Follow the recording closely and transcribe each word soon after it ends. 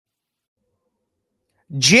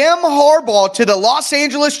Jim Harbaugh to the Los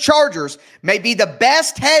Angeles Chargers may be the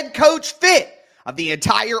best head coach fit of the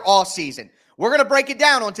entire offseason. We're going to break it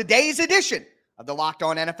down on today's edition of the Locked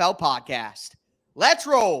On NFL podcast. Let's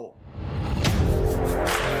roll.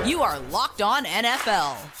 You are Locked On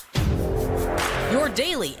NFL, your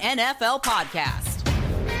daily NFL podcast.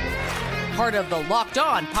 Part of the Locked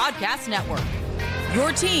On Podcast Network,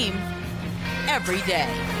 your team every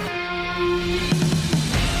day.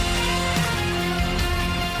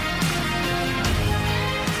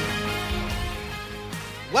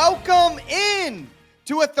 Welcome in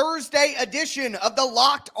to a Thursday edition of the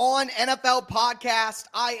Locked On NFL podcast.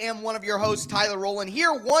 I am one of your hosts, Tyler Rowland,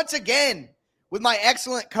 here once again with my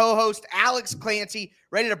excellent co-host, Alex Clancy,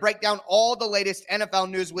 ready to break down all the latest NFL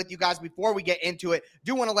news with you guys. Before we get into it,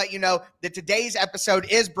 do want to let you know that today's episode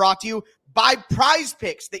is brought to you by Prize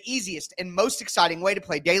Picks, the easiest and most exciting way to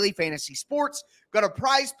play daily fantasy sports. Go to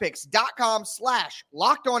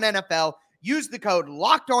prizepicks.com/LockedOnNFL. Use the code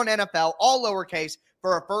LockedOnNFL, all lowercase,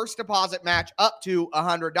 for a first deposit match up to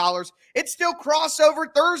 $100. It's still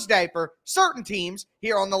crossover Thursday for certain teams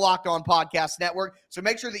here on the Locked On Podcast Network, so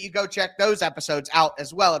make sure that you go check those episodes out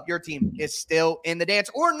as well if your team is still in the dance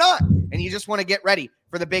or not, and you just want to get ready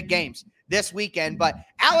for the big games this weekend. But,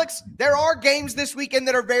 Alex, there are games this weekend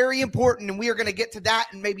that are very important, and we are going to get to that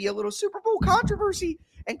and maybe a little Super Bowl controversy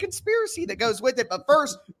and conspiracy that goes with it. But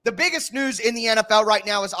first, the biggest news in the NFL right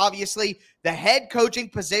now is obviously the head coaching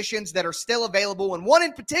positions that are still available, and one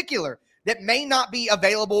in particular that may not be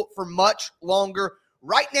available for much longer.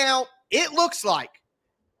 Right now, it looks like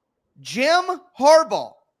Jim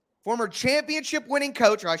Harbaugh, former championship winning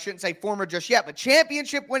coach, or I shouldn't say former just yet, but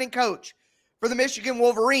championship winning coach for the Michigan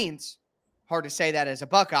Wolverines, hard to say that as a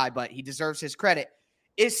Buckeye, but he deserves his credit,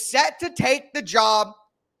 is set to take the job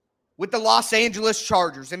with the Los Angeles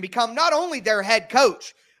Chargers and become not only their head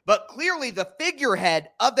coach, but clearly the figurehead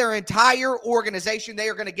of their entire organization. They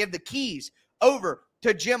are going to give the keys over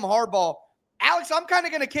to Jim Harbaugh. Alex, I'm kind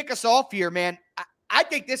of going to kick us off here, man. I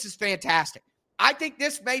think this is fantastic. I think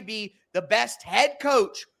this may be the best head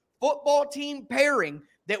coach football team pairing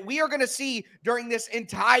that we are going to see during this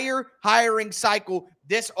entire hiring cycle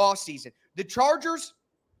this offseason. The Chargers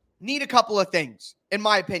need a couple of things, in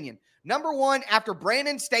my opinion. Number one, after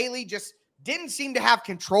Brandon Staley just didn't seem to have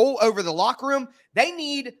control over the locker room, they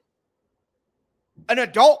need an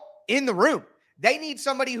adult in the room. They need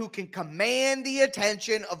somebody who can command the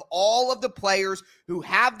attention of all of the players, who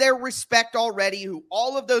have their respect already, who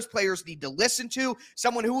all of those players need to listen to,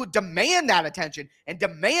 someone who would demand that attention and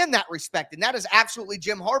demand that respect. And that is absolutely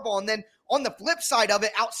Jim Harbaugh. And then on the flip side of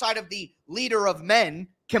it, outside of the leader of men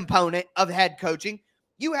component of head coaching,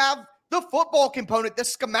 you have the football component, the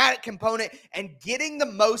schematic component, and getting the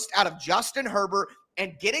most out of Justin Herbert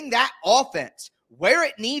and getting that offense where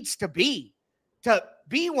it needs to be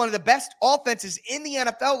one of the best offenses in the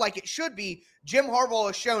NFL like it should be. Jim Harbaugh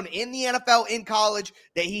has shown in the NFL, in college,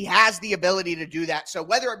 that he has the ability to do that. So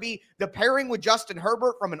whether it be the pairing with Justin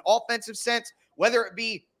Herbert from an offensive sense, whether it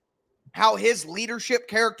be how his leadership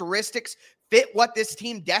characteristics fit what this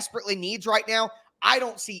team desperately needs right now, I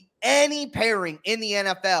don't see any pairing in the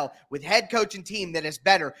NFL with head coach and team that is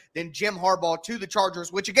better than Jim Harbaugh to the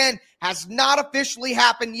Chargers, which, again, has not officially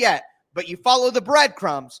happened yet. But you follow the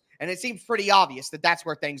breadcrumbs, and it seems pretty obvious that that's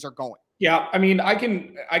where things are going. Yeah, I mean, I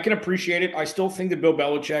can appreciate it. I still think that Bill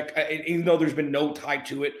Belichick, even though there's been no tie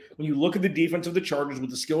to it, when you look at the defense of the Chargers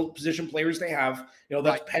with the skilled position players they have, that's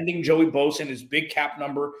right, pending Joey Bosa and his big cap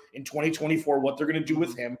number in 2024, what they're going to do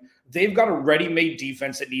with him, they've got a ready-made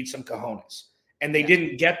defense that needs some cojones. And they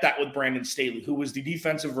didn't get that with Brandon Staley, who was the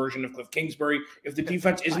defensive version of Cliff Kingsbury. If the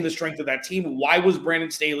defense isn't the strength of that team, why was Brandon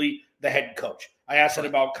Staley the head coach? I asked that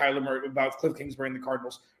about about Cliff Kingsbury and the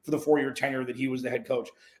Cardinals for the 4-year tenure that he was the head coach.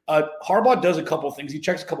 Harbaugh does a couple things. He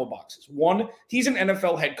checks a couple boxes. One, he's an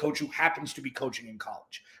NFL head coach who happens to be coaching in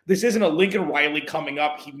college. This isn't a Lincoln Riley coming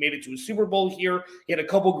up. He made it to a Super Bowl here. He had a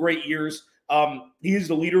couple great years. He is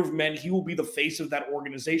the leader of men. He will be the face of that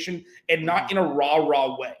organization, and not in a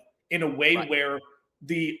rah-rah way. In a way where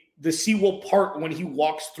the sea will part when he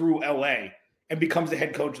walks through LA and becomes the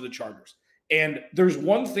head coach of the Chargers. And there's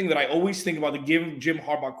one thing that I always think about to give Jim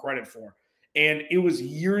Harbaugh credit for. And it was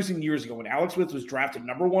years and years ago when Alex Smith was drafted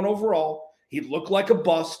number 1 overall. He looked like a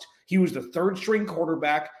bust. He was the third string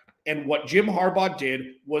quarterback. And what Jim Harbaugh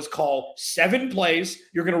did was call 7 plays.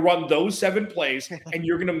 You're going to run those 7 plays, and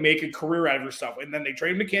you're going to make a career out of yourself. And then they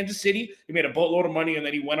traded him to Kansas City. He made a boatload of money, and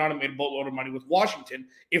then he went on and made a boatload of money with Washington.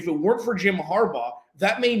 If it weren't for Jim Harbaugh,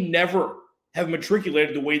 that may never have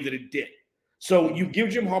matriculated the way that it did. So you give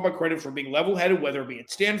Jim Harbaugh credit for being level-headed, whether it be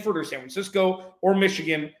at Stanford or San Francisco or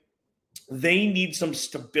Michigan. they need some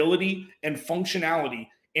stability and functionality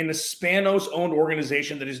in a Spanos-owned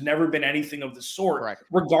organization that has never been anything of the sort, Correct.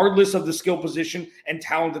 regardless of the skill position and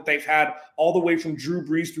talent that they've had all the way from Drew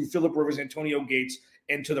Brees through Phillip Rivers, Antonio Gates,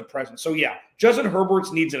 and to the present. So, yeah, Justin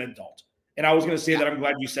Herbert needs an adult. And I was going to say that. I'm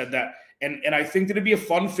glad you said that. And I think that it'd be a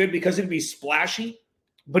fun fit because it'd be splashy,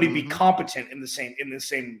 but he'd be competent in the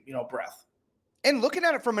same breath. And looking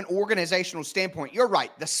at it from an organizational standpoint, you're right.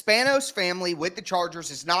 The Spanos family with the Chargers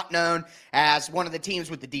is not known as one of the teams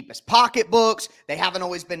with the deepest pocketbooks. They haven't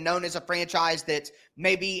always been known as a franchise that's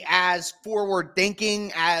maybe as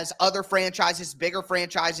forward-thinking as other franchises, bigger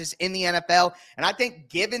franchises in the NFL. And I think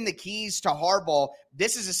given the keys to Harbaugh,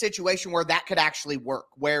 this is a situation where that could actually work,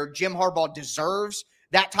 where Jim Harbaugh deserves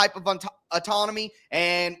that type of autonomy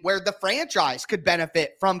and where the franchise could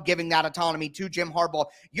benefit from giving that autonomy to Jim Harbaugh.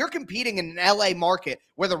 You're competing in an LA market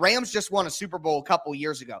where the Rams just won a Super Bowl a couple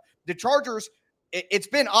years ago. The Chargers, it's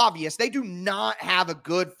been obvious, they do not have a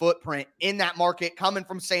good footprint in that market coming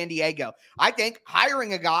from San Diego. I think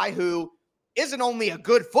hiring a guy who isn't only a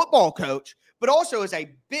good football coach, but also is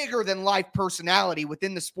a bigger than life personality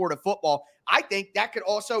within the sport of football, I think that could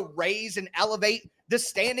also raise and elevate the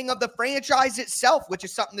standing of the franchise itself, which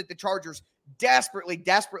is something that the Chargers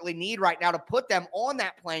desperately need right now to put them on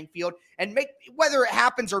that playing field and make, whether it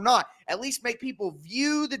happens or not, at least make people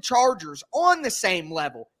view the Chargers on the same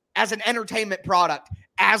level as an entertainment product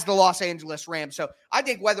as the Los Angeles Rams. So I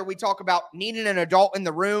think whether we talk about needing an adult in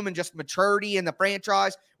the room and just maturity in the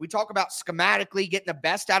franchise, we talk about schematically getting the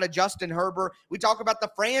best out of Justin Herbert, we talk about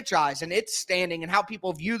the franchise and its standing and how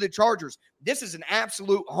people view the Chargers. This is an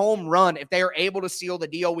absolute home run if they are able to seal the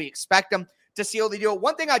deal. We expect them to seal the deal.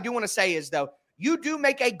 One thing I do want to say is, though, you do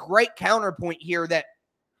make a great counterpoint here that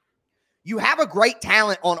you have a great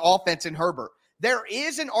talent on offense in Herbert. There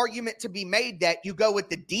is an argument to be made that you go with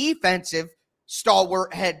the defensive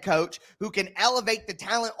stalwart head coach who can elevate the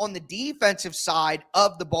talent on the defensive side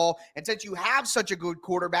of the ball. And since you have such a good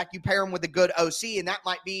quarterback, you pair him with a good OC, and that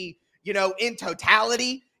might be, in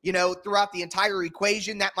totality, throughout the entire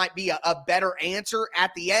equation, that might be a better answer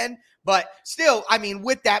at the end. But still, I mean,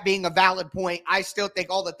 with that being a valid point, I still think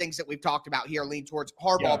all the things that we've talked about here lean towards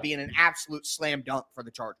Harbaugh being an absolute slam dunk for the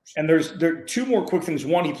Chargers. And there are two more quick things.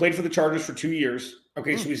 One, he played for the Chargers for 2 years.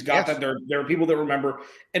 Okay, so he's got that. There are people that remember.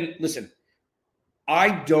 And listen,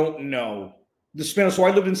 I don't know the Spanos. So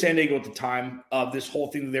I lived in San Diego at the time of this whole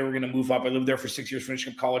thing that they were going to move up. I lived there for 6 years,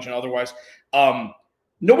 finishing up college and otherwise.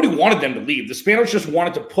 Nobody wanted them to leave. The Spanos just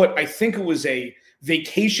wanted to put, I think it was a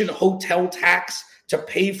vacation hotel tax to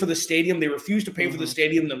pay for the stadium. They refused to pay for the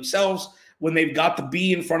stadium themselves when they've got the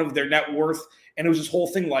B in front of their net worth. And it was this whole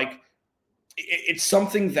thing like, it's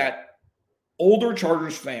something that older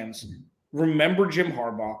Chargers fans remember Jim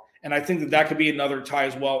Harbaugh. And I think that could be another tie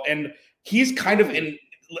as well. And he's kind of in,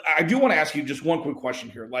 I do want to ask you just one quick question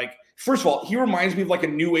here. Like, first of all, he reminds me of like a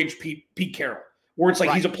new age Pete Carroll, where it's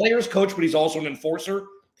like he's a player's coach, but he's also an enforcer.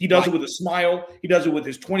 He does it with a smile. He does it with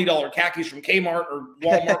his $20 khakis from Kmart or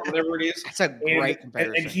Walmart, whatever it is. That's a great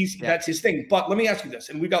comparison. And that's his thing. But let me ask you this,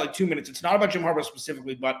 and we've got like 2 minutes. It's not about Jim Harbaugh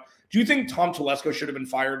specifically, but do you think Tom Telesco should have been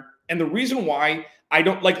fired? And the reason why I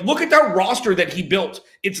don't look at that roster that he built.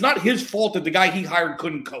 It's not his fault that the guy he hired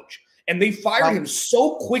couldn't coach. And they fired him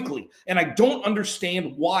so quickly. And I don't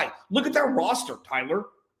understand why. Look at that roster, Tyler.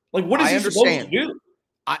 Like, what is he supposed to do?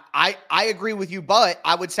 I agree with you, but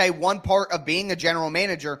I would say one part of being a general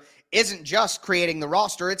manager isn't just creating the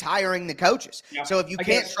roster, it's hiring the coaches. Yeah, so if you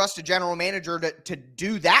can't trust a general manager to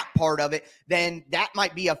do that part of it, then that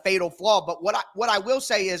might be a fatal flaw. But what I will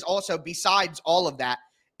say is also, besides all of that,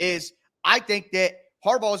 is I think that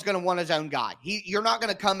Harbaugh is going to want his own guy. You're not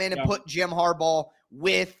going to come in and put Jim Harbaugh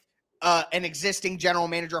with an existing general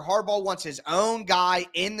manager. Harbaugh wants his own guy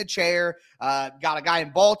in the chair. Got a guy in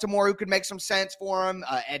Baltimore who could make some sense for him.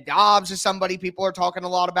 Ed Dobbs is somebody people are talking a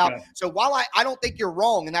lot about. Yeah. So while I don't think you're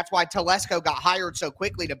wrong, and that's why Telesco got hired so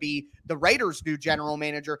quickly to be the Raiders' new general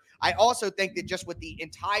manager, I also think that just with the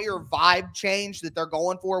entire vibe change that they're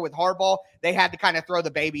going for with Harbaugh, they had to kind of throw the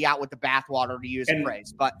baby out with the bathwater, to use a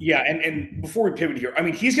phrase. But yeah, and before we pivot here, I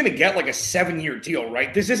mean, he's going to get like a 7-year deal,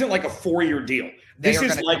 right? This isn't like a 4-year deal. This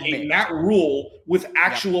is like a Matt Rule with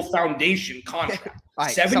actual foundation contract.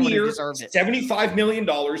 Right. 7 years, $75 million.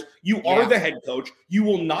 You are the head coach. You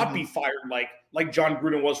will not be fired like John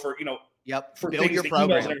Gruden was for, for build things, your the program,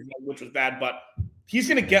 emails and everything, which was bad. But he's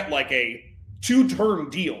going to get like a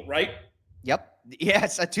 2-term deal, right? Yep.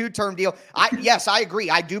 Yes, a 2-term deal. I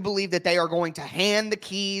agree. I do believe that they are going to hand the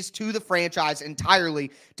keys to the franchise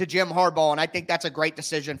entirely to Jim Harbaugh, and I think that's a great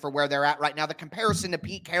decision for where they're at right now. The comparison to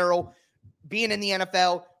Pete Carroll being in the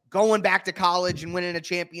NFL, going back to college and winning a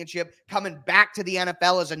championship, coming back to the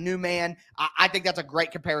NFL as a new man. I think that's a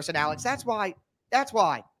great comparison, Alex. That's why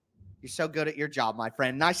you're so good at your job, my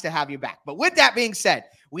friend. Nice to have you back. But with that being said,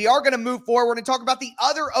 we are going to move forward and talk about the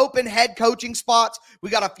other open head coaching spots. We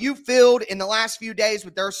got a few filled in the last few days,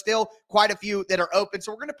 but there are still quite a few that are open.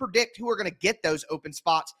 So we're going to predict who are going to get those open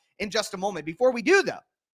spots in just a moment. Before we do, though,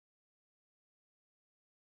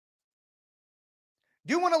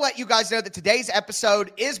 do want to let you guys know that today's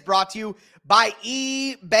episode is brought to you by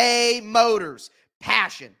eBay Motors.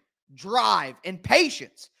 Passion, drive, and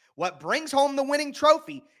patience. What brings home the winning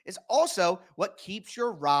trophy is also what keeps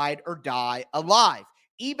your ride or die alive.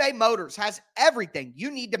 eBay Motors has everything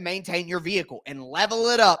you need to maintain your vehicle and level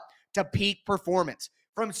it up to peak performance.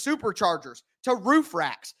 From superchargers to roof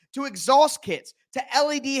racks to exhaust kits to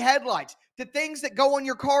LED headlights to things that go on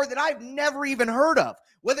your car that I've never even heard of.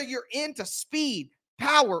 Whether you're into speed,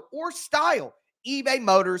 power, or style, eBay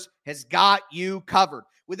Motors has got you covered.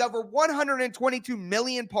 With over 122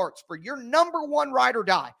 million parts for your number one ride or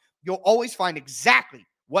die, you'll always find exactly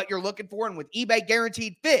what you're looking for. And with eBay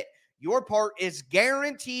Guaranteed Fit, your part is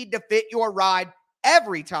guaranteed to fit your ride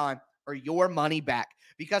every time or your money back.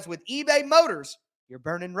 Because with eBay Motors, you're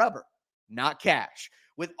burning rubber, not cash.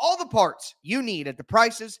 With all the parts you need at the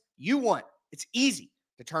prices you want, it's easy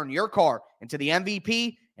to turn your car into the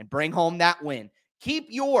MVP and bring home that win. Keep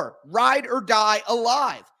your ride or die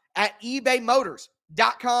alive at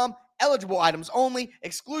ebaymotors.com. Eligible items only.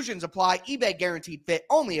 Exclusions apply. eBay Guaranteed Fit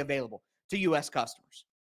only available to U.S. customers.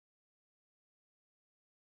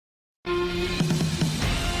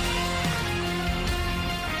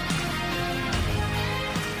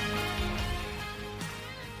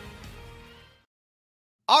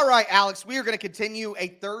 All right, Alex, we are going to continue a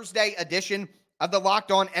Thursday edition of the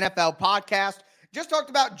Locked On NFL podcast. Just talked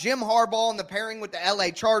about Jim Harbaugh and the pairing with the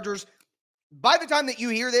LA Chargers. By the time that you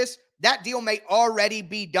hear this, that deal may already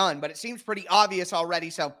be done, but it seems pretty obvious already,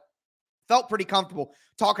 so felt pretty comfortable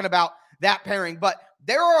talking about that pairing. But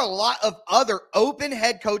there are a lot of other open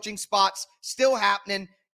head coaching spots still happening.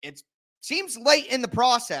 It seems late in the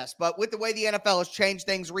process, but with the way the NFL has changed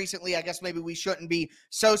things recently, I guess maybe we shouldn't be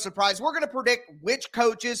so surprised. We're going to predict which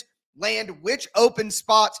coaches land which open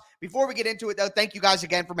spots. Before we get into it, though, thank you guys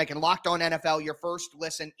again for making Locked On NFL your first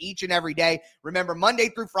listen each and every day. Remember, Monday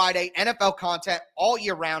through Friday, NFL content all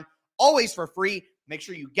year round, always for free. Make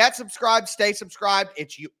sure you get subscribed, stay subscribed.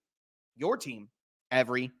 It's your team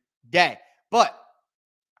every day. But,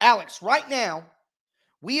 Alex, right now,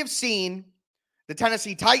 we have seen the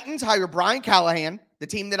Tennessee Titans hire Brian Callahan, the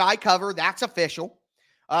team that I cover. That's official.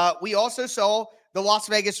 We also saw the Las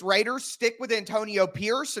Vegas Raiders stick with Antonio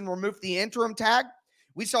Pierce and remove the interim tag.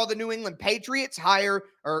 We saw the New England Patriots hire,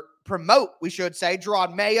 or promote, we should say,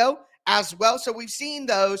 Gerard Mayo as well. So we've seen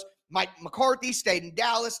those. Mike McCarthy stayed in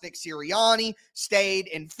Dallas. Nick Sirianni stayed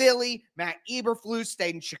in Philly. Matt Eberflus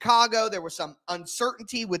stayed in Chicago. There was some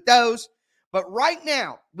uncertainty with those. But right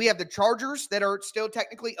now, we have the Chargers that are still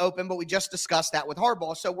technically open, but we just discussed that with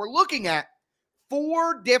Harbaugh. So we're looking at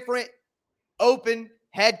 4 different open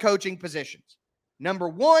head coaching positions. Number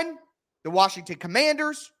 1, the Washington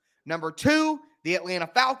Commanders. Number 2, the Atlanta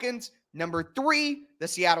Falcons. Number 3, the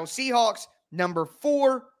Seattle Seahawks. Number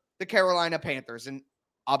 4, the Carolina Panthers. And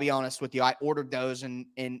I'll be honest with you, I ordered those in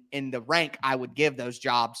the rank I would give those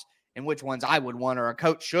jobs and which ones I would want or a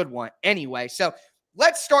coach should want anyway. So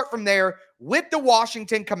let's start from there with the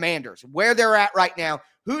Washington Commanders, where they're at right now.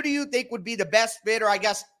 Who do you think would be the best fit, or I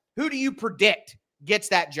guess who do you predict gets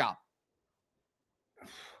that job?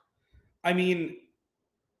 I mean,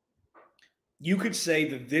 you could say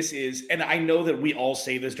that this is, and I know that we all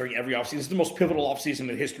say this during every offseason, this is the most pivotal offseason in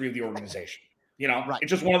the history of the organization. You know, right. It's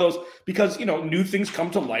just one of those, because, you know, new things come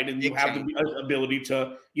to light and you have the ability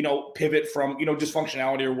to, you know, pivot from, you know,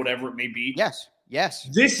 dysfunctionality or whatever it may be. Yes.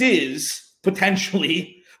 This is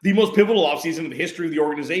potentially the most pivotal offseason in the history of the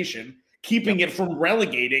organization, keeping it from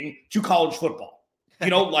relegating to college football. You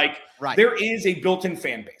know, like right. There is a built-in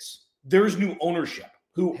fan base. There's new ownership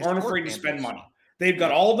who aren't afraid to spend money. They've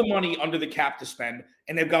got all the money under the cap to spend,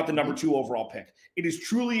 and they've got the number 2 overall pick. It is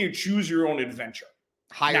truly a choose-your-own-adventure.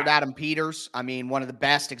 Hired Adam Peters. I mean, one of the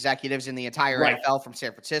best executives in the entire NFL from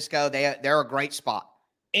San Francisco. They're a great spot.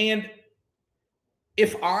 And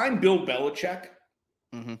if I'm Bill Belichick,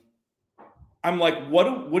 I'm like, what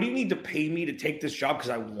do you need to pay me to take this job? Because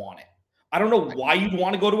I want it. I don't know why you'd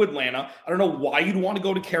want to go to Atlanta. I don't know why you'd want to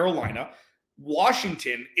go to Carolina.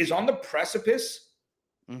 Washington is on the precipice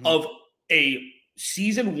of a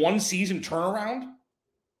one season turnaround.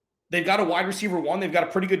 They've got a wide receiver 1. They've got a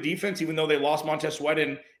pretty good defense, even though they lost Montez Sweat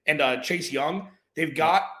and Chase Young. They've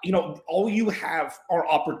got, all you have are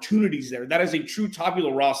opportunities there. That is a true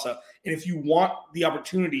tabula rasa. And if you want the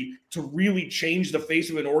opportunity to really change the face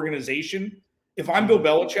of an organization, if I'm Bill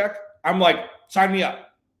Belichick, I'm like, sign me up.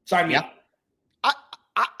 Sign me up.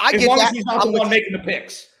 I as get long that. as he's not the one making the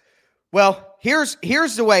picks. Well, here's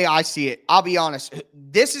the way I see it. I'll be honest.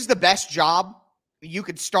 This is the best job. You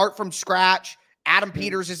could start from scratch. Adam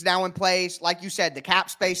Peters is now in place. Like you said, the cap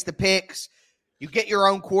space, the picks. You get your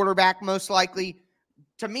own quarterback most likely.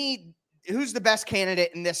 To me, who's the best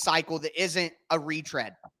candidate in this cycle that isn't a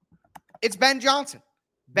retread? It's Ben Johnson.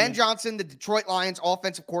 Ben Johnson, the Detroit Lions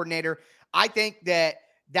offensive coordinator. I think that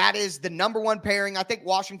is the number one pairing. I think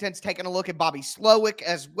Washington's taking a look at Bobby Slowick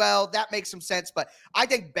as well. That makes some sense. But I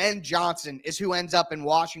think Ben Johnson is who ends up in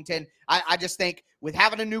Washington. I just think with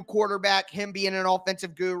having a new quarterback, him being an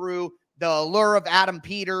offensive guru, the allure of Adam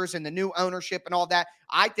Peters and the new ownership and all that,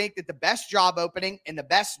 I think that the best job opening and the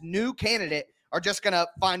best new candidate are just going to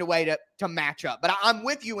find a way to match up. But I'm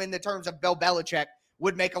with you in the terms of Bill Belichick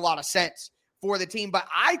would make a lot of sense for the team. But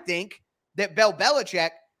I think that Bill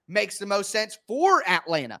Belichick makes the most sense for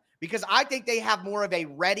Atlanta because I think they have more of a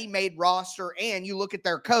ready-made roster. And you look at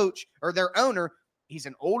their coach or their owner, he's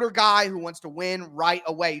an older guy who wants to win right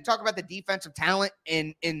away. You talk about the defensive talent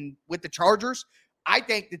in with the Chargers. I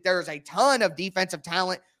think that there's a ton of defensive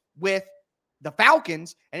talent with the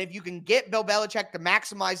Falcons. And if you can get Bill Belichick to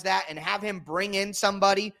maximize that and have him bring in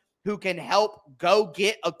somebody who can help go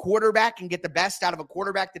get a quarterback and get the best out of a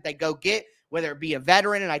quarterback that they go get, whether it be a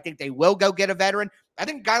veteran, and I think they will go get a veteran. I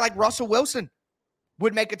think a guy like Russell Wilson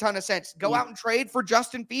would make a ton of sense. Go out and trade for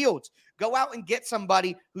Justin Fields. Go out and get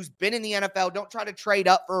somebody who's been in the NFL. Don't try to trade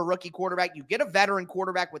up for a rookie quarterback. You get a veteran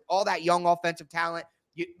quarterback with all that young offensive talent.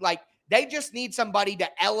 They just need somebody to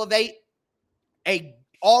elevate a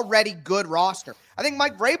already good roster. I think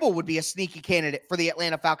Mike Vrabel would be a sneaky candidate for the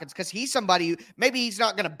Atlanta Falcons because he's somebody who maybe he's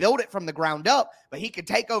not going to build it from the ground up, but he could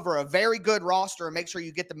take over a very good roster and make sure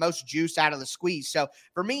you get the most juice out of the squeeze. So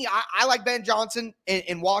for me, I like Ben Johnson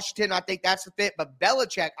in Washington. I think that's the fit, but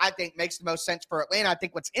Belichick, I think, makes the most sense for Atlanta. I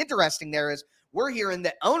think what's interesting there is we're hearing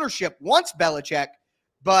that ownership wants Belichick,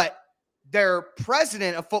 but their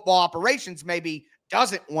president of football operations maybe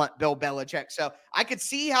doesn't want Bill Belichick. So I could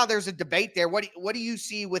see how there's a debate there. What do you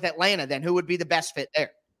see with Atlanta then? Who would be the best fit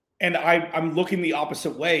there? And I'm looking the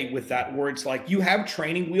opposite way with that, where it's like you have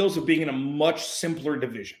training wheels of being in a much simpler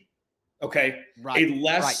division. Okay. Right. A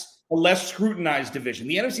less scrutinized division.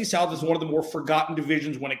 The NFC South is one of the more forgotten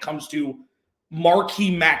divisions when it comes to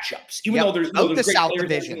marquee matchups. Even though there's the great South players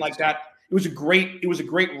division like that. It was a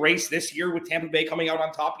great race this year with Tampa Bay coming out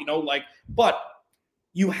on top, but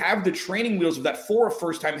you have the training wheels of that for a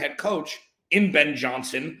first-time head coach in Ben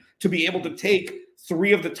Johnson to be able to take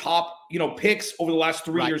three of the top, picks over the last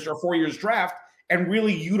 3 years or 4 years draft and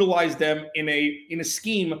really utilize them in a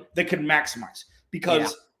scheme that can maximize.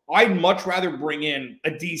 Because I'd much rather bring in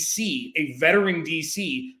a DC, a veteran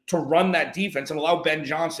DC, to run that defense and allow Ben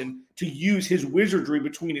Johnson to use his wizardry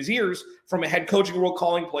between his ears from a head coaching role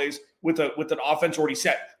calling plays with an offense already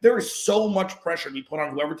set. There is so much pressure to be put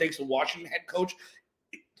on whoever takes the Washington head coach.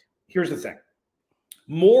 Here's the thing.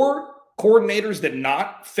 More coordinators than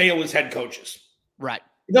not fail as head coaches. Right.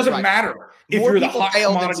 It doesn't matter if you're the hot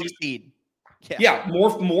commodity. Yeah,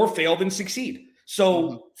 more fail than succeed.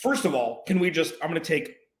 So first of all,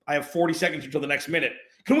 I have 40 seconds until the next minute.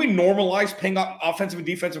 Can we normalize paying offensive and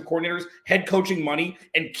defensive coordinators head coaching money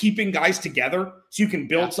and keeping guys together so you can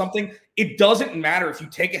build something? It doesn't matter if you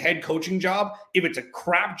take a head coaching job, if it's a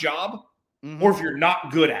crap job, or if you're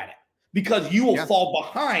not good at it. Because you will fall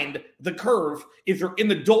behind the curve if you're in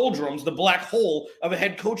the doldrums, the black hole of a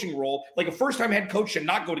head coaching role. Like a first-time head coach should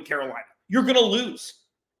not go to Carolina. You're going to lose,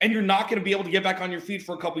 and you're not going to be be able to get back on your feet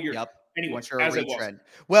for a couple years. Yep. Anyway, as it was.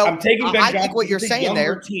 Well, I'm taking Ben Johnson. I think what you're saying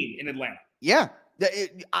there. Team in Atlanta. Yeah,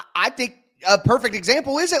 I think a perfect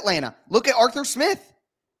example is Atlanta. Look at Arthur Smith.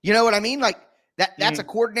 You know what I mean? Like that's a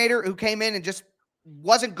coordinator who came in and just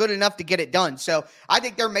wasn't good enough to get it done. So I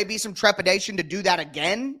think there may be some trepidation to do that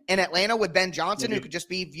again in Atlanta with Ben Johnson, who could just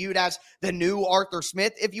be viewed as the new Arthur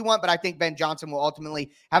Smith if you want. But I think Ben Johnson will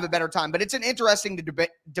ultimately have a better time. But it's an interesting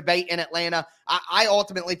debate in Atlanta. I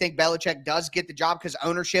ultimately think Belichick does get the job because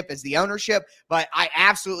ownership is the ownership. But I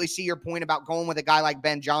absolutely see your point about going with a guy like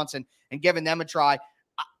Ben Johnson and giving them a try.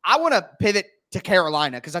 I want to pivot to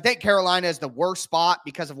Carolina because I think Carolina is the worst spot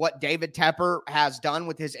because of what David Tepper has done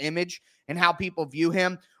with his image and how people view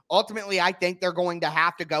him. Ultimately, I think they're going to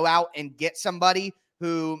have to go out and get somebody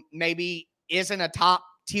who maybe isn't a top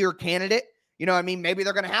tier candidate. You know what I mean? Maybe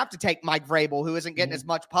they're going to have to take Mike Vrabel, who isn't getting as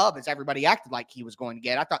much pub as everybody acted like he was going to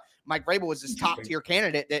get. I thought Mike Vrabel was this top-tier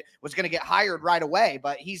candidate that was going to get hired right away,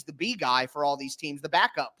 but he's the B guy for all these teams, the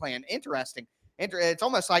backup plan. Interesting. It's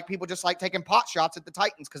almost like people just like taking pot shots at the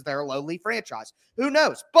Titans because they're a lowly franchise. Who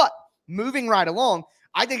knows? But moving right along,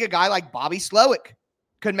 I think a guy like Bobby Slowick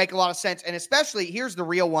could make a lot of sense, and especially, here's the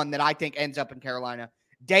real one that I think ends up in Carolina,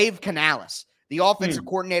 Dave Canales. The offensive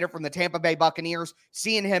coordinator from the Tampa Bay Buccaneers,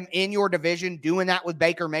 seeing him in your division, doing that with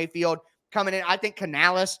Baker Mayfield, coming in. I think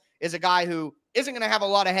Canales is a guy who isn't going to have a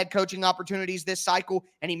lot of head coaching opportunities this cycle,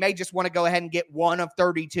 and he may just want to go ahead and get one of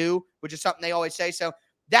 32, which is something they always say. So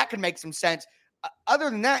that could make some sense. Other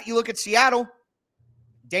than that, you look at Seattle.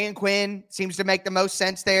 Dan Quinn seems to make the most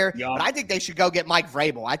sense there, but I think they should go get Mike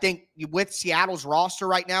Vrabel. I think with Seattle's roster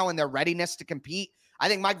right now and their readiness to compete, I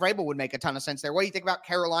think Mike Vrabel would make a ton of sense there. What do you think about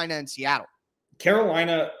Carolina and Seattle?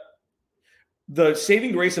 Carolina, the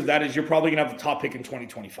saving grace of that is you're probably going to have the top pick in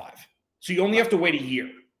 2025. So you only have to wait a year.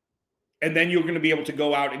 And then you're going to be able to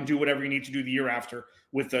go out and do whatever you need to do the year after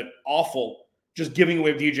with the awful, just giving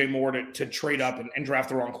away DJ Moore to trade up and draft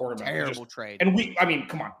the wrong quarterback. Terrible trade. And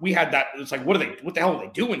come on. We had that. It's like, what the hell are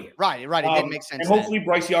they doing here? Right. It didn't make sense. And hopefully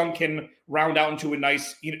Bryce Young can round out into a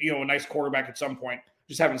nice, a nice quarterback at some point.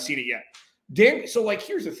 Just haven't seen it yet. So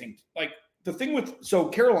here's the thing.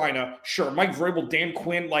 Carolina, sure, Mike Vrabel, Dan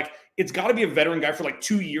Quinn, it's got to be a veteran guy for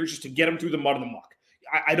 2 years just to get him through the mud and the muck.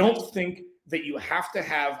 I don't think that you have to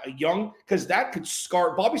have a young, because that could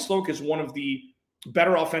scar. Bobby Slowick is one of the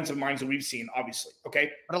better offensive minds that we've seen, obviously. Okay.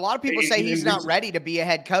 But a lot of people say he's not ready to be a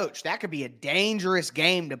head coach. That could be a dangerous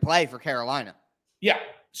game to play for Carolina. Yeah.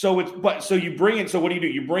 So you bring in, so what do?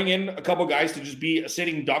 You bring in a couple guys to just be a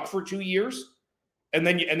sitting duck for 2 years. And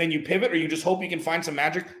then you pivot, or you just hope you can find some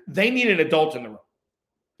magic. They need an adult in the room.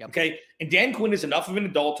 Yep. Okay. And Dan Quinn is enough of an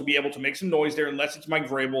adult to be able to make some noise there, unless it's Mike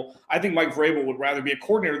Vrabel. I think Mike Vrabel would rather be a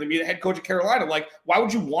coordinator than be the head coach of Carolina. Why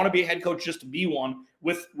would you want to be a head coach just to be one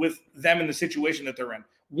with them in the situation that they're in?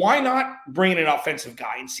 Why not bring in an offensive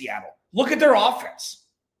guy in Seattle? Look at their offense.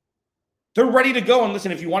 They're ready to go. And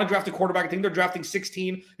listen, if you want to draft a quarterback, I think they're drafting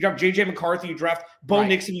 16. You draft J.J. McCarthy. You draft Bo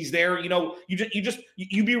Nixon. He's there.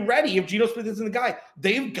 You be ready if Geno Smith isn't the guy.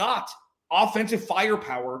 They've got offensive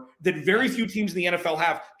firepower that very few teams in the NFL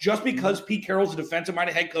have. Just because Pete Carroll's a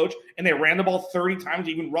defensive-minded head coach and they ran the ball 30 times,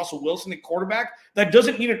 even Russell Wilson at quarterback, that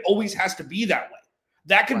doesn't mean it always has to be that way.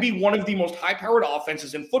 That could be one of the most high-powered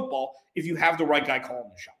offenses in football if you have the right guy calling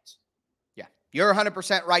the shots. Yeah, you're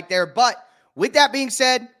 100% right there. But with that being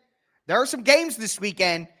said, there are some games this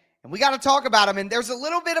weekend, and we got to talk about them. And there's a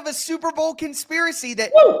little bit of a Super Bowl conspiracy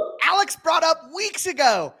that Alex brought up weeks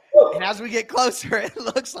ago. And as we get closer, it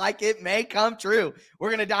looks like it may come true. We're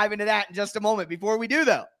going to dive into that in just a moment. Before we do,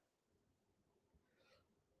 though,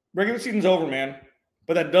 regular season's over, man.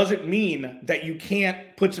 But that doesn't mean that you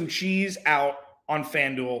can't put some cheese out on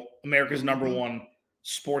FanDuel, America's number one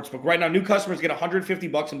sportsbook. Right now, new customers get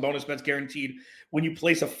 $150 in bonus bets guaranteed when you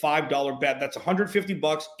place a $5 bet. That's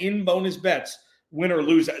 $150 in bonus bets, win or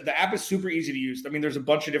lose. The app is super easy to use. I mean, there's a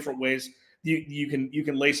bunch of different ways you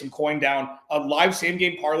can lay some coin down. Live same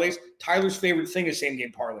game parlays. Tyler's favorite thing is same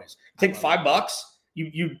game parlays. Take $5.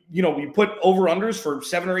 You put over unders for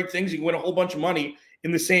 7 or 8 things. You can win a whole bunch of money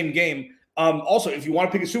in the same game. Also, if you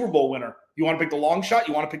want to pick a Super Bowl winner, you want to pick the long shot,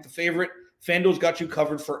 you want to pick the favorite, FanDuel's got you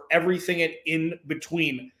covered for everything in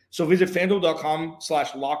between. So visit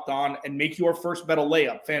FanDuel.com/lockedon and make your first bet a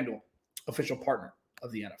layup. FanDuel, official partner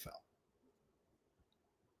of the NFL.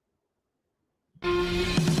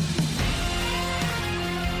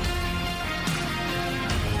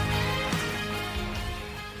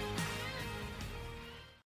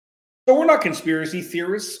 So we're not conspiracy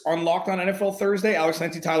theorists on Locked On NFL Thursday. Alex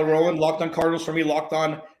Nancy, Tyler Rowland, Locked On Cardinals for me, Locked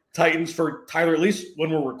On Titans for Tyler, at least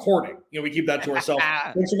when we're recording. We keep that to ourselves.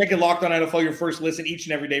 Thanks for making Locked On NFL your first listen each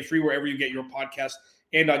and every day, free wherever you get your podcast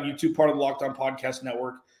and on YouTube, part of the Locked On Podcast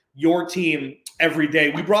Network. Your team every day.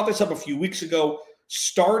 We brought this up a few weeks ago.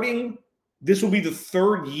 This will be the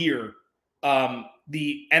third year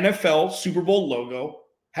the NFL Super Bowl logo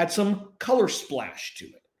had some color splash to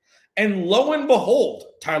it. And lo and behold,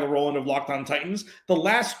 Tyler Rowland of Locked On Titans, the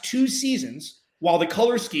last 2 seasons, while the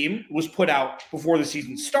color scheme was put out before the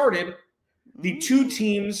season started, the 2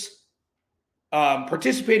 teams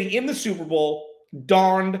participating in the Super Bowl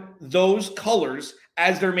donned those colors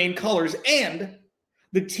as their main colors, and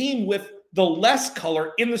the team with the less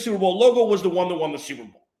color in the Super Bowl logo was the one that won the Super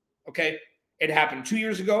Bowl. Okay? It happened 2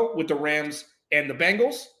 years ago with the Rams and the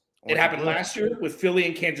Bengals. It happened last year with Philly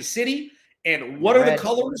and Kansas City. And what are the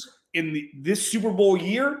colors in this Super Bowl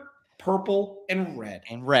year? Purple and red.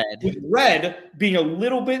 And red. With red being a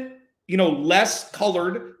little bit, less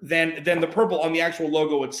colored than the purple on the actual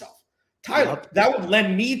logo itself. Tyler, that would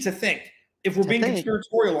lend me to think, if we're being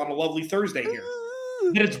conspiratorial on a lovely Thursday here,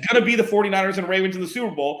 that it's going to be the 49ers and Ravens in the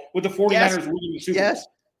Super Bowl, with the 49ers winning the Super Bowl.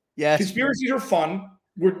 Yes. Conspiracies are fun.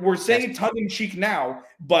 We're saying it tongue-in-cheek now,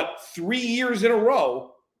 but 3 years in a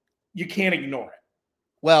row, you can't ignore it.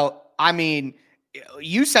 Well, I mean,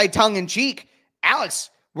 you say tongue-in-cheek. Alex,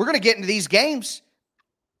 we're going to get into these games.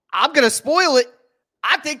 I'm going to spoil it.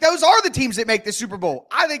 I think those are the teams that make the Super Bowl.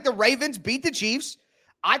 I think the Ravens beat the Chiefs.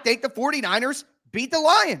 I think the 49ers beat the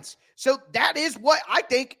Lions. So that is what I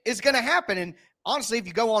think is going to happen. And honestly, if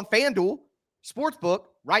you go on FanDuel Sportsbook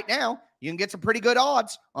right now, you can get some pretty good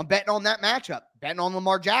odds on betting on that matchup, betting on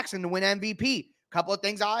Lamar Jackson to win MVP. A couple of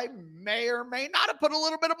things I may or may not have put a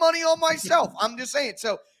little bit of money on myself. I'm just saying.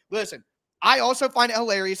 So listen, I also find it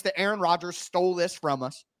hilarious that Aaron Rodgers stole this from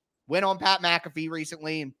us. Went on Pat McAfee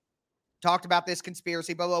recently and talked about this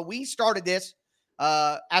conspiracy. But we started this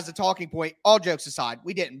as a talking point. All jokes aside,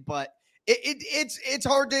 we didn't. But it's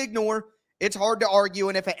hard to ignore. It's hard to argue.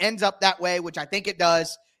 And if it ends up that way, which I think it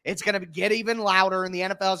does, it's going to get even louder, and the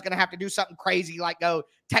NFL is going to have to do something crazy like go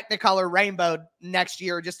Technicolor rainbow next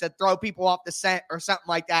year just to throw people off the scent or something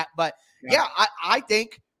like that. But, I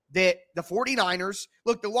think that the 49ers,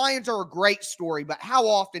 look, the Lions are a great story, but how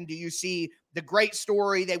often do you see the great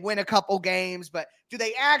story? They win a couple games, but do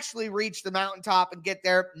they actually reach the mountaintop and get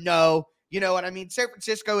there? No. You know what I mean? San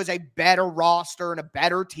Francisco is a better roster and a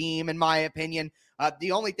better team, in my opinion.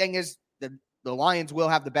 The only thing is the Lions will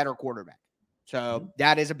have the better quarterback. So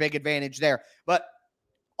that is a big advantage there. But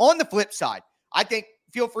on the flip side, I think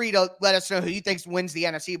feel free to let us know who you think wins the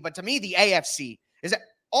NFC. But to me, the AFC is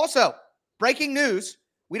also breaking news.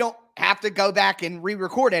 We don't have to go back and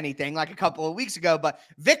re-record anything like a couple of weeks ago, but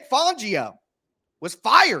Vic Fangio was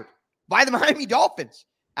fired by the Miami Dolphins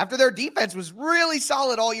after their defense was really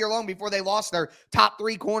solid all year long before they lost their top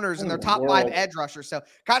 3 corners and their top 5 edge rushers. So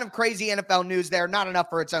kind of crazy NFL news there. Not enough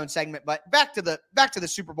for its own segment, but back to the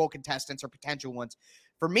Super Bowl contestants or potential ones.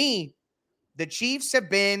 For me, the Chiefs have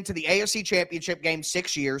been to the AFC Championship game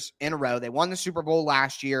 6 years in a row. They won the Super Bowl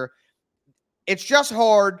last year. It's just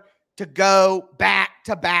hard to go back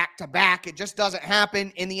to back to back. It just doesn't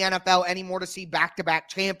happen in the NFL anymore to see back-to-back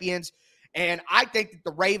champions. And I think that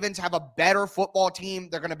the Ravens have a better football team.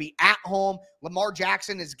 They're going to be at home. Lamar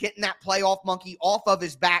Jackson is getting that playoff monkey off of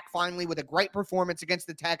his back finally with a great performance against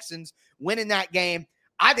the Texans, winning that game.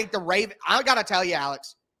 I think I got to tell you,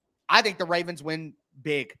 Alex, I think the Ravens win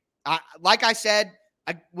big. Like I said,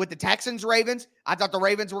 with the Texans-Ravens, I thought the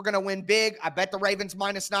Ravens were going to win big. I bet the Ravens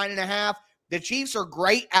 -9.5. The Chiefs are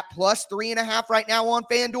great at +3.5 right now on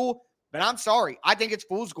FanDuel, but I'm sorry. I think it's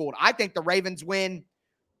fool's gold. I think the Ravens win,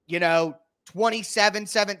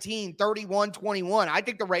 27-17, 31-21. I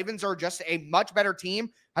think the Ravens are just a much better team.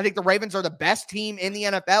 I think the Ravens are the best team in the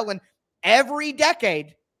NFL. And every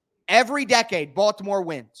decade, Baltimore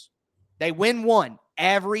wins. They win one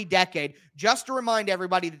every decade. Just to remind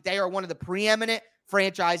everybody that they are one of the preeminent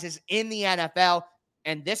franchises in the NFL,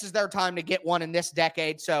 and this is their time to get one in this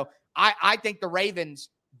decade. So I think the Ravens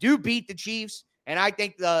do beat the Chiefs, and I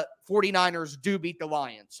think the 49ers do beat the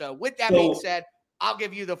Lions. So with that being said, I'll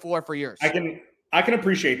give you the floor for yours. I can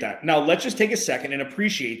appreciate that. Now, let's just take a second and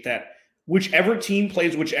appreciate that whichever team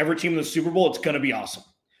plays whichever team in the Super Bowl, it's going to be awesome.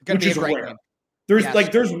 Which is rare.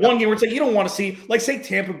 There's one game where it's like you don't want to see, like, say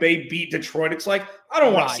Tampa Bay beat Detroit. It's like, I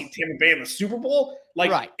don't want to see Tampa Bay in the Super Bowl.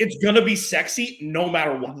 It's going to be sexy no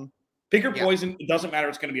matter what. Pick your poison. It doesn't matter.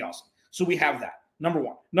 It's going to be awesome. So we have that. Number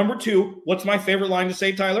one. Number two, what's my favorite line to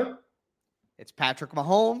say, Tyler? It's Patrick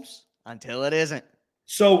Mahomes until it isn't.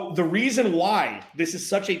 So the reason why this is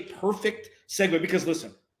such a perfect segue, because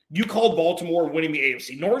listen, you called Baltimore winning the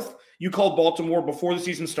AFC North. You called Baltimore before the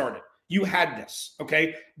season started. You had this,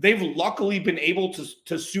 okay? They've luckily been able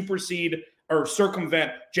to supersede or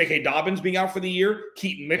circumvent J.K. Dobbins being out for the year,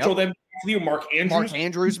 Keaton Mitchell then for the year, Mark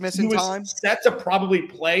Andrews missing time. Set to probably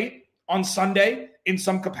play on Sunday in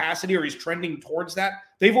some capacity, or he's trending towards that.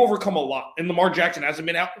 They've overcome a lot, and Lamar Jackson has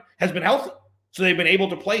been healthy, so they've been able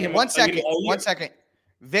to play him. One second.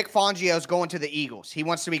 Vic Fangio's going to the Eagles. He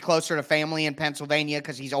wants to be closer to family in Pennsylvania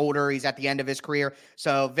because he's older. He's at the end of his career.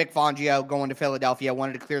 So Vic Fangio going to Philadelphia.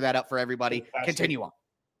 Wanted to clear that up for everybody. Continue on.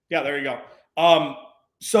 Yeah, there you go.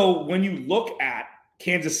 So when you look at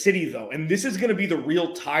Kansas City, though, and this is going to be the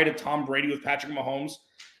real tie to Tom Brady with Patrick Mahomes,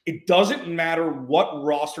 it doesn't matter what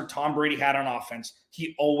roster Tom Brady had on offense.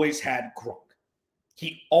 He always had Gronk. And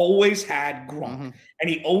he always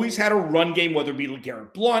had a run game, whether it be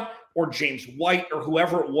LeGarrette Blount or James White or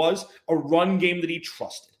whoever it was, a run game that he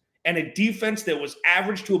trusted and a defense that was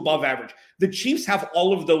average to above average. The Chiefs have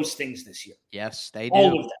all of those things this year. Yes, they do.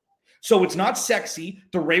 All of them. So it's not sexy.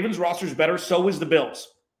 The Ravens roster is better. So is the Bills.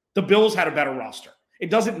 The Bills had a better roster. It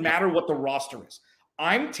doesn't matter what the roster is.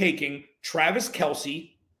 I'm taking Travis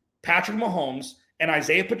Kelce, Patrick Mahomes, and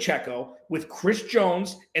Isaiah Pacheco with Chris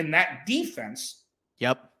Jones and that defense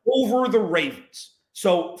over the Ravens.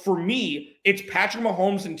 So for me, it's Patrick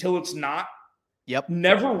Mahomes until it's not.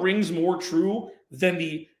 Never rings more true than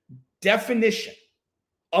the definition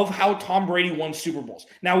of how Tom Brady won Super Bowls.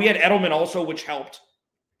 Now, he had Edelman also, which helped.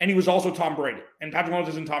 And he was also Tom Brady. And Patrick Mahomes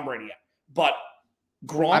isn't Tom Brady yet. But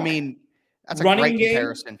Gronk, that's a running great game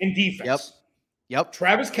comparison. And defense.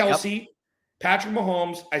 Travis Kelce, Patrick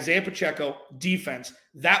Mahomes, Isaiah Pacheco, defense.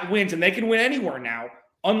 That wins. And they can win anywhere now.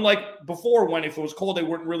 Unlike before, when if it was cold, they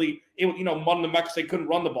weren't really able, mud in the mud because they couldn't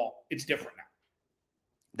run the ball. It's different now.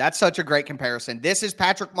 That's such a great comparison. This is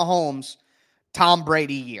Patrick Mahomes' Tom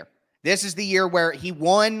Brady year. This is the year where he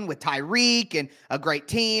won with Tyreek and a great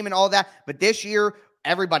team and all that. But this year,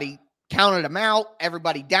 everybody counted him out.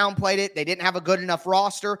 Everybody downplayed it. They didn't have a good enough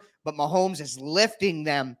roster. But Mahomes is lifting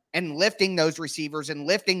them and lifting those receivers and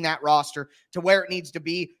lifting that roster to where it needs to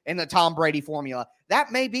be in the Tom Brady formula.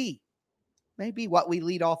 That may be what we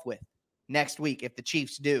lead off with next week if the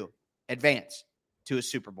Chiefs do advance to a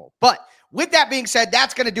Super Bowl. But with that being said,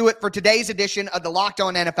 that's going to do it for today's edition of the Locked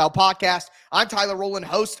On NFL podcast. I'm Tyler Rowland,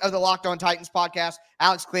 host of the Locked On Titans podcast.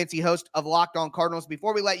 Alex Clancy, host of Locked On Cardinals.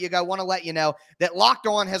 Before we let you go, I want to let you know that Locked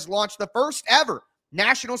On has launched the first ever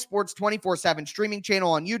national sports 24/7 streaming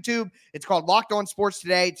channel on YouTube. It's called Locked On Sports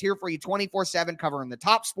Today. It's here for you 24/7, covering the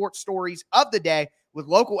top sports stories of the day with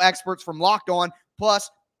local experts from Locked On, plus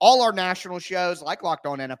all our national shows like Locked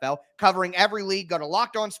On NFL, covering every league. Go to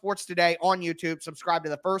Locked On Sports Today on YouTube. Subscribe to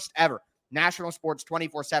the first ever national sports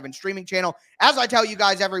 24/7 streaming channel. As I tell you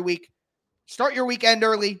guys every week, start your weekend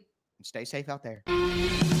early and stay safe out there.